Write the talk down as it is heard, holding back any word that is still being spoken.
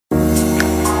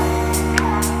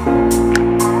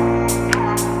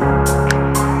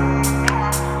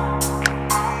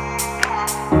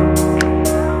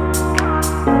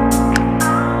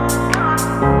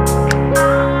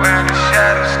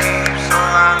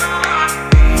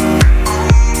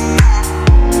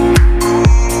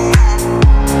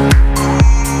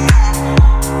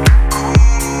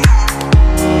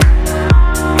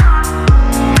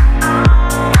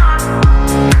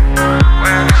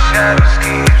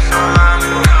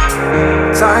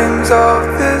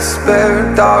of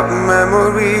despair, dark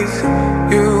memories.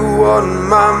 You on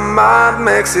my mind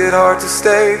makes it hard to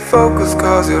stay focused,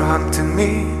 cause you're hunting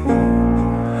me.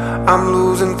 I'm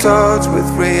losing touch with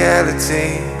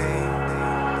reality.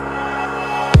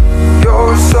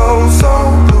 You're so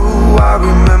blue, I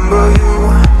remember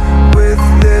you with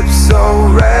lips so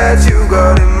red. You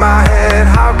got in my head,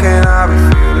 how can I be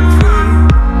feeling free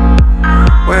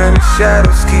when the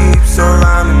shadows keep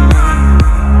surrounding me?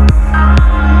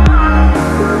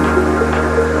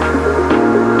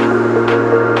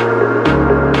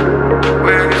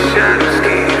 When the shadows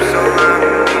keep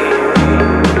surrounding me.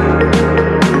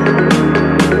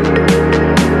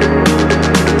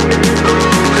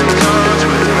 Losing touch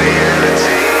with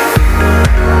reality.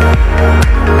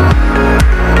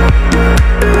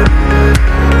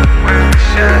 When the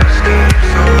shadows keep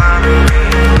surrounding me.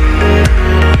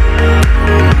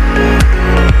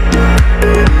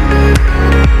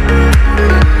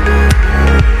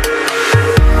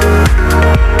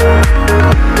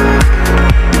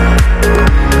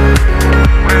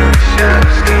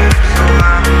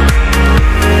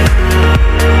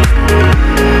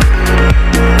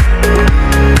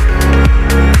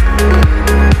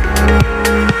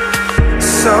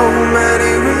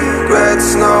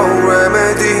 No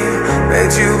remedy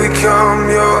made you become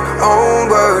your own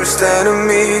worst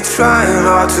enemy, trying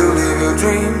hard to live your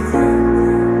dream.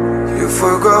 You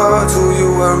forgot who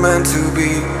you were meant to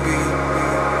be.